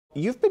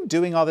You've been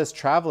doing all this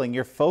traveling.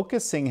 Your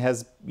focus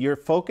has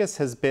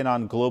been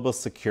on global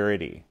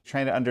security,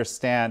 trying to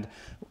understand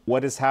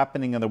what is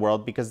happening in the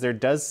world, because there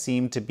does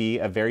seem to be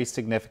a very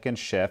significant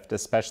shift,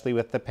 especially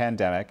with the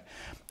pandemic.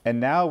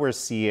 And now we're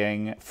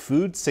seeing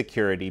food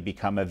security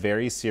become a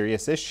very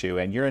serious issue.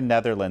 And you're in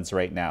Netherlands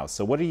right now.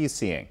 So what are you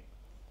seeing?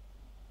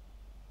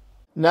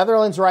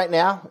 Netherlands right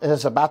now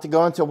is about to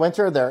go into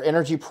winter. Their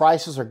energy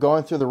prices are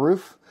going through the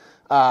roof.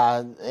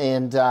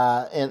 And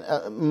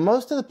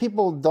most of the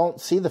people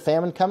don't see the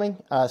famine coming.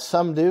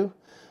 Some do.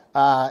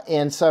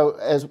 And so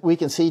as we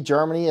can see,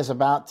 Germany is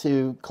about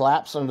to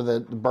collapse under the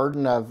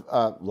burden of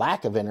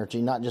lack of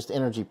energy, not just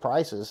energy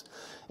prices.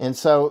 And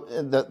so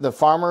the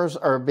farmers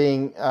are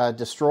being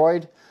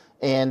destroyed,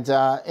 and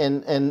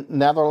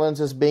Netherlands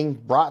is being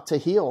brought to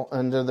heel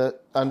under the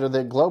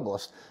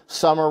globalists.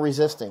 Some are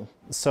resisting.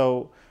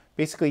 So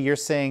basically you're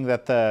saying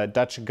that the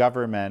Dutch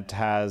government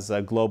has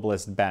a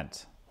globalist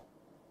bent.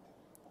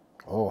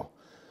 Oh,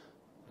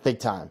 big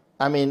time.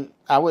 I mean,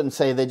 I wouldn't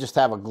say they just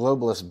have a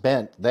globalist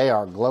bent. They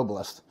are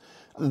globalist.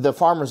 The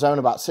farmers own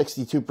about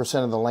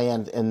 62% of the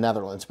land in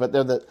Netherlands, but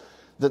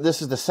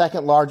this is the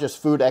second largest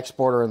food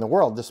exporter in the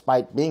world,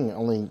 despite being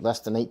only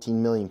less than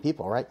 18 million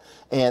people, right?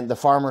 And the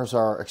farmers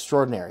are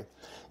extraordinary.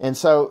 And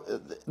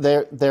so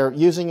they're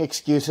using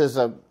excuses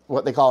of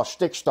what they call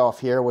stickstoff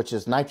here, which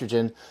is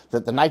nitrogen,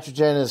 that the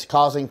nitrogen is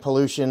causing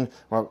pollution.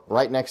 Well,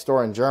 right next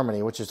door in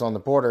Germany, which is on the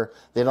border,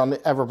 they don't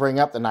ever bring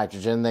up the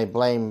nitrogen. They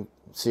blame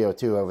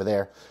CO2 over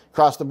there.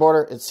 Across the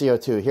border, it's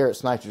CO2. Here,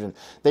 it's nitrogen.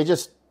 They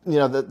just,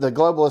 the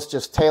globalists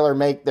just tailor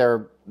make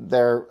their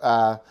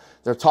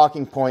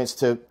talking points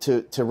to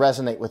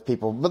resonate with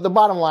people. But the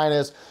bottom line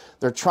is,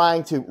 they're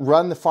trying to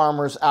run the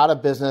farmers out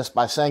of business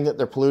by saying that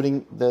they're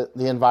polluting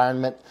the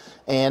environment.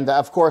 And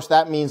of course,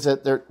 that means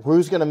that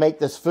who's going to make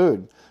this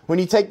food? When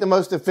you take the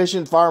most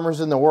efficient farmers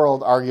in the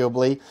world,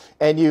 arguably,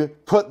 and you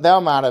put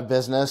them out of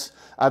business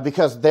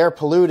because they're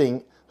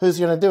polluting, who's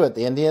going to do it?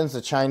 The Indians, the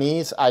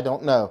Chinese? I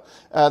don't know.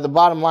 The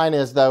bottom line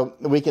is, though,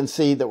 we can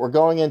see that we're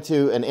going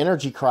into an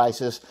energy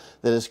crisis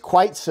that is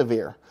quite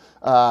severe.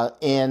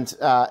 And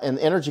an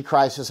energy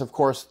crisis, of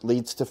course,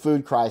 leads to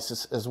food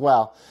crisis as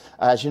well.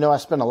 As you know, I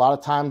spent a lot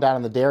of time down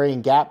in the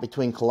Darien Gap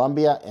between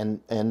Colombia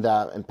and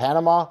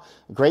Panama.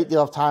 A great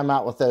deal of time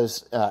out with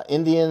those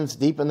Indians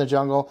deep in the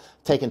jungle,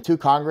 taking 2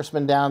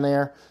 congressmen down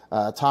there.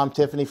 Tom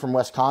Tiffany from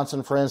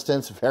Wisconsin, for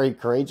instance, very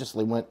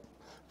courageously went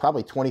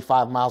probably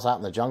 25 miles out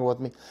in the jungle with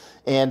me.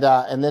 And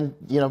then,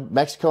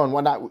 Mexico and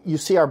whatnot. You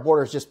see our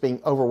borders just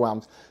being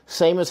overwhelmed.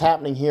 Same is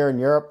happening here in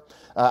Europe.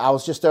 I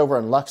was just over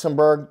in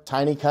Luxembourg,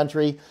 tiny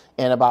country,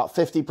 and about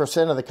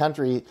 50% of the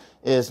country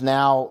is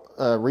now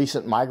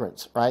recent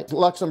migrants, right?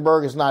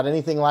 Luxembourg is not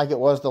anything like it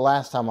was the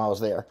last time I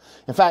was there.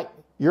 In fact,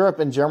 Europe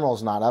in general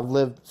is not. I've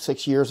lived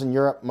 6 years in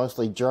Europe,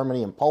 mostly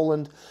Germany and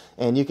Poland,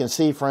 and you can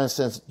see, for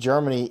instance,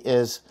 Germany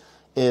is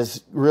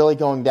really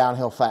going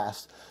downhill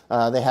fast.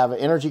 They have an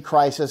energy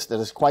crisis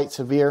that is quite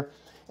severe,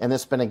 and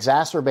it's been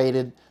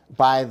exacerbated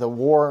by the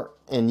war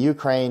in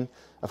Ukraine.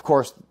 Of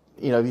course,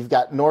 you've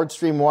got Nord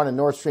Stream 1 and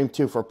Nord Stream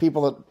 2. For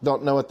people that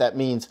don't know what that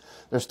means,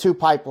 there's 2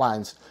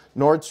 pipelines.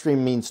 Nord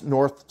Stream means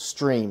North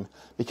Stream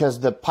because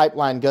the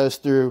pipeline goes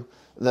through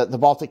the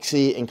Baltic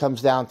Sea and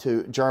comes down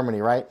to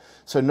Germany, right?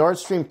 So Nord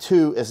Stream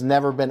 2 has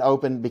never been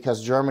opened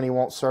because Germany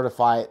won't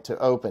certify it to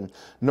open.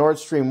 Nord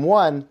Stream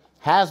 1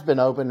 has been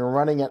open and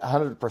running at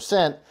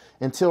 100%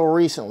 until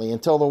recently,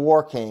 until the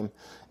war came.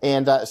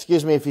 And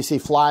excuse me if you see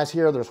flies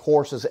here, there's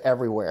horses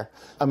everywhere.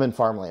 I'm in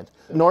farmland.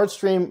 Nord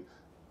Stream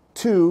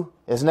 2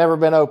 has never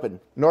been opened.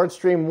 Nord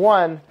Stream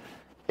 1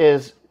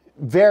 is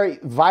very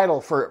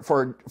vital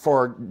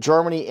for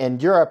Germany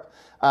and Europe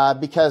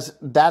because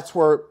that's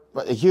where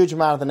a huge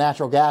amount of the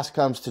natural gas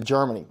comes to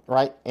Germany,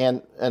 right,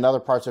 and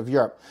other parts of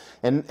Europe.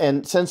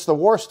 And since the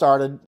war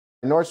started,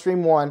 Nord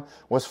Stream 1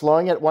 was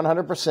flowing at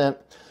 100%,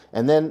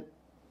 and then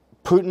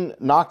Putin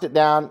knocked it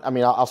down. I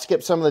mean, I'll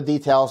skip some of the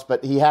details,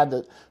 but he had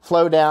to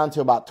flow down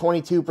to about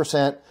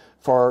 22%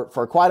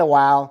 for quite a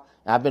while.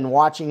 I've been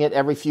watching it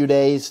every few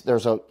days.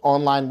 There's an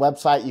online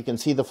website. You can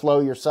see the flow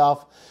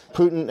yourself.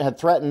 Putin had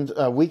threatened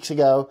weeks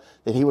ago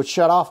that he would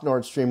shut off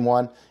Nord Stream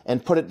 1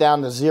 and put it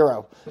down to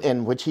 0,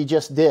 and which he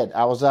just did.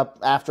 I was up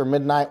after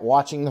midnight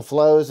watching the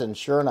flows, and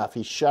sure enough,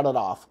 he shut it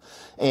off.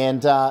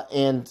 And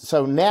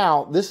so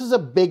now this is a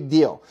big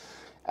deal.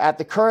 At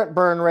the current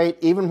burn rate,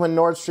 even when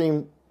Nord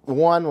Stream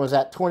 1 was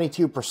at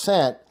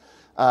 22%,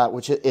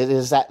 which it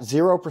is at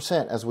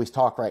 0% as we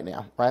talk right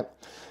now, right?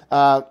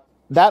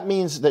 That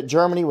means that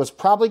Germany was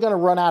probably going to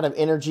run out of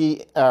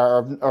energy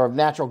or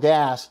natural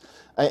gas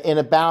in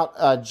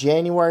about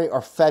January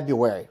or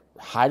February,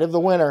 height of the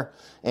winter,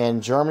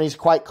 and Germany's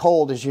quite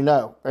cold, as you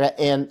know.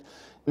 And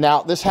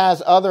now this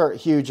has other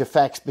huge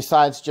effects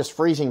besides just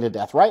freezing to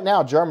death. Right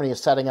now, Germany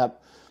is setting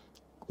up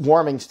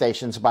warming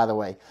stations, by the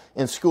way,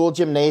 in school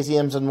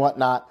gymnasiums and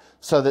whatnot,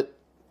 so that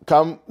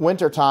come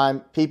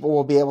wintertime, people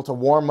will be able to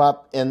warm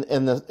up in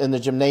the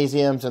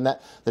gymnasiums, and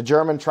that the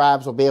German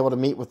tribes will be able to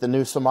meet with the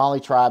new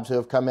Somali tribes who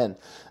have come in.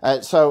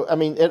 So, I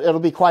mean, it'll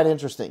be quite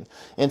interesting.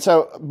 And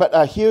so, but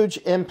a huge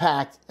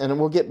impact, and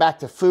we'll get back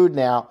to food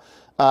now,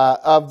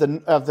 of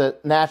the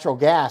natural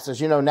gas.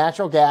 As you know,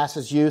 natural gas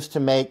is used to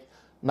make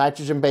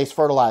nitrogen-based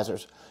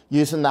fertilizers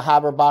using the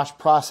Haber-Bosch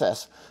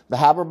process. The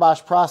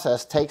Haber-Bosch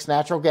process takes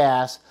natural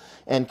gas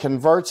and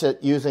converts it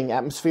using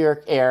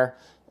atmospheric air,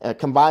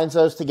 combines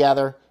those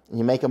together, and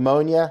you make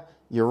ammonia,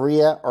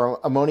 urea, or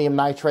ammonium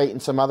nitrate,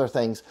 and some other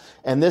things.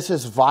 And this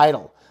is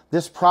vital.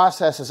 This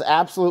process is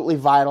absolutely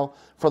vital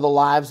for the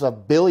lives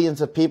of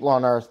billions of people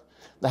on Earth.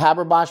 The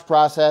Haber-Bosch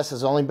process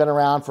has only been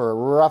around for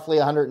roughly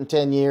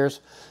 110 years,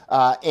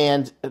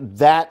 and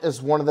that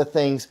is one of the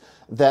things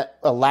that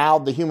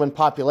allowed the human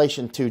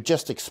population to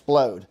just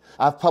explode.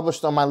 I've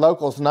published on my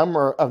locals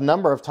number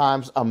of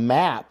times a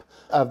map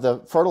of the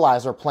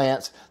fertilizer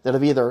plants that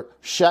have either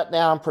shut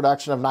down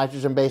production of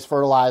nitrogen-based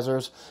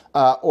fertilizers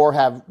or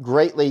have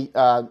greatly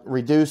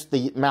reduced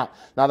the amount.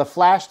 Now, the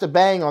flash to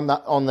bang on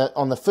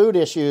the food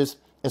issues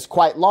is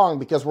quite long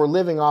because we're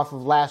living off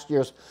of last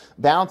year's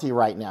bounty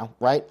right now,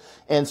 right?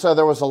 And so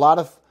there was a lot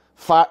of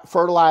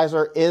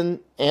fertilizer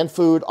and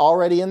food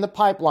already in the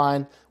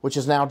pipeline, which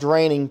is now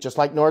draining, just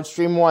like Nord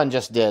Stream 1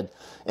 just did.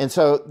 And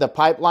so the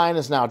pipeline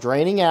is now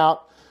draining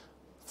out.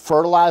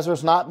 Fertilizer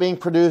is not being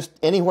produced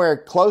anywhere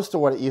close to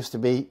what it used to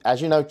be.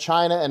 As you know,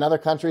 China and other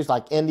countries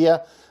like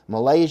India,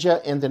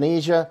 Malaysia,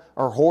 Indonesia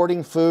are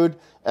hoarding food,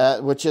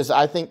 which is,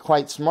 I think,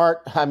 quite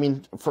smart. I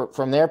mean,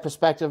 from their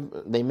perspective,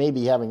 they may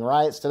be having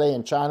riots today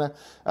in China,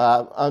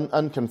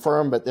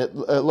 unconfirmed, but it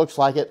looks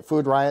like it,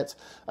 food riots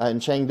in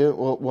Chengdu.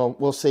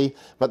 We'll see.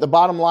 But the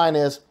bottom line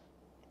is,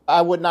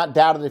 I would not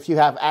doubt it if you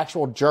have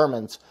actual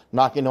Germans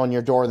knocking on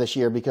your door this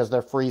year because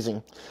they're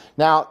freezing.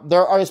 Now,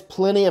 there is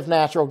plenty of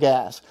natural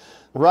gas.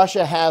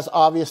 Russia has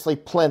obviously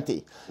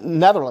plenty.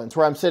 Netherlands,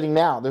 where I'm sitting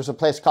now, there's a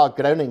place called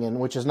Groningen,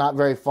 which is not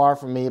very far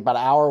from me, about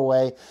an hour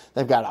away.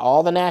 They've got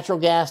all the natural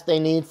gas they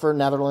need for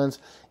Netherlands,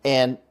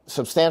 and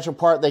substantial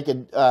part they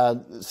could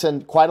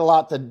send quite a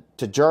lot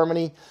to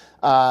Germany,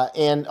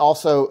 and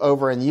also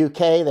over in the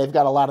UK, they've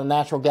got a lot of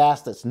natural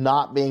gas that's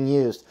not being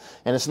used.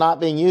 And it's not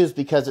being used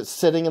because it's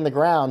sitting in the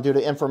ground due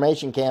to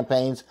information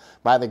campaigns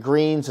by the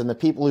Greens and the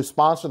people who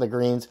sponsor the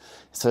Greens.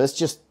 So it's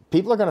just,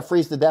 people are going to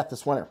freeze to death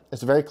this winter.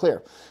 It's very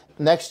clear.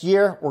 Next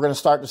year, we're going to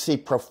start to see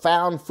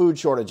profound food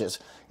shortages,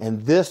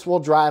 and this will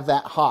drive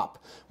that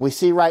hop. We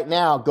see right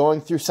now, going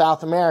through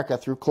South America,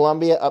 through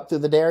Colombia, up through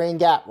the Darien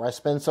Gap, where I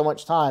spend so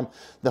much time,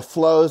 the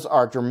flows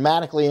are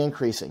dramatically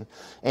increasing.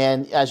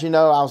 And as you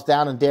know, I was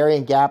down in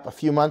Darien Gap a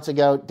few months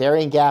ago.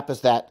 Darien Gap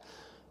is that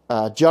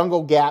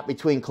jungle gap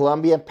between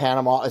Colombia and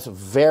Panama. It's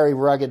very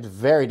rugged,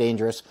 very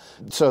dangerous.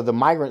 So the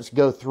migrants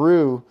go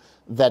through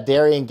that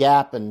Darien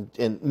Gap, and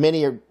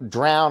many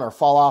drown or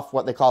fall off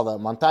what they call the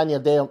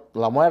Montaña de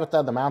la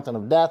Muerte, the mountain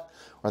of death,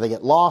 or they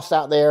get lost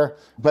out there.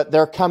 But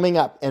they're coming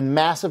up in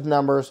massive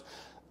numbers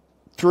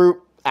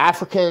through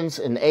Africans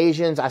and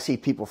Asians. I see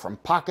people from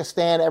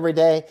Pakistan every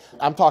day.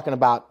 I'm talking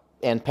about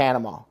in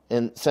Panama,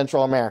 in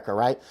Central America,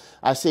 right?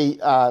 I see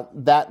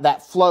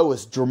that flow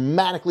is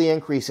dramatically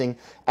increasing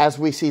as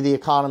we see the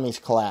economies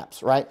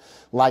collapse, right?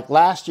 Like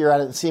last year, I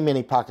didn't see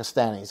many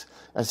Pakistanis.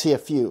 I see a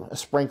few, a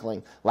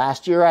sprinkling.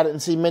 Last year, I didn't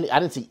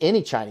see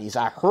any Chinese.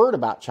 I heard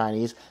about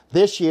Chinese.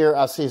 This year,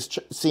 I see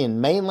seeing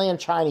mainland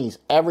Chinese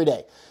every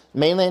day.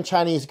 Mainland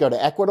Chinese go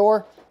to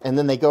Ecuador, and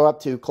then they go up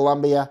to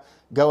Colombia,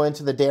 go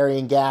into the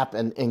Darien Gap,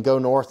 and go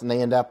north, and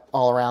they end up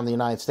all around the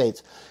United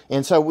States.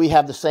 And so we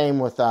have the same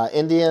with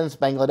Indians,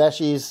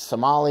 Bangladeshis,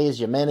 Somalis,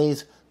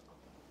 Yemenis,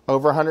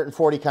 over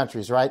 140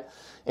 countries, right?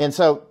 And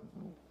so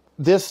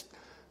this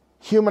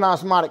human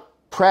osmotic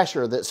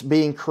pressure that's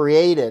being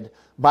created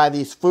by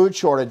these food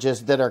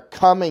shortages that are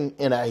coming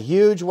in a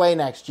huge way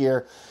next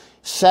year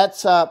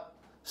sets up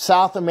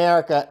South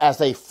America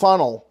as a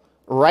funnel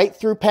right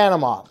through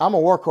Panama. I'm a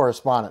war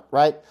correspondent,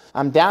 right?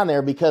 I'm down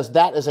there because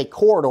that is a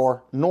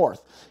corridor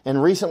north.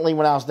 And recently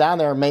when I was down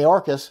there,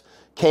 Mayorkas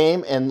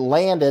came and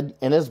landed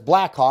in his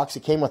Blackhawks.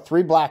 He came with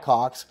 3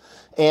 Blackhawks,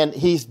 and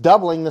he's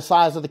doubling the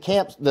size of the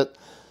camps.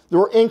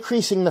 We're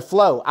increasing the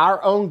flow.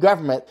 Our own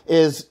government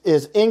is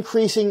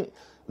increasing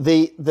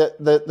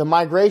the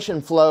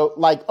migration flow,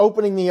 like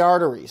opening the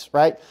arteries,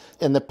 right?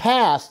 In the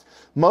past,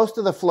 most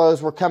of the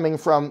flows were coming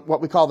from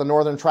what we call the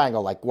Northern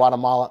Triangle, like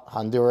Guatemala,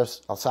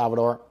 Honduras, El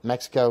Salvador,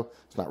 Mexico.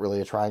 It's not really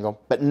a triangle.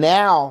 But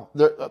now,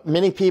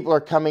 many people are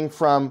coming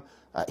from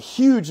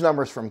huge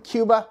numbers from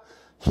Cuba,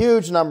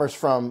 huge numbers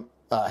from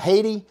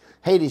Haiti.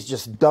 Haiti's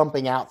just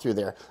dumping out through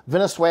there.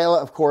 Venezuela,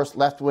 of course,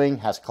 left wing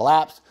has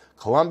collapsed.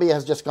 Colombia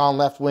has just gone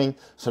left wing.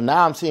 So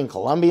now I'm seeing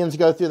Colombians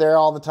go through there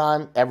all the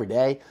time, every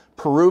day.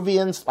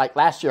 Peruvians, like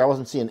last year, I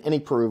wasn't seeing any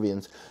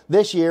Peruvians.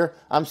 This year,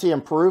 I'm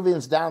seeing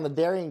Peruvians down the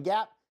Darien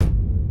Gap.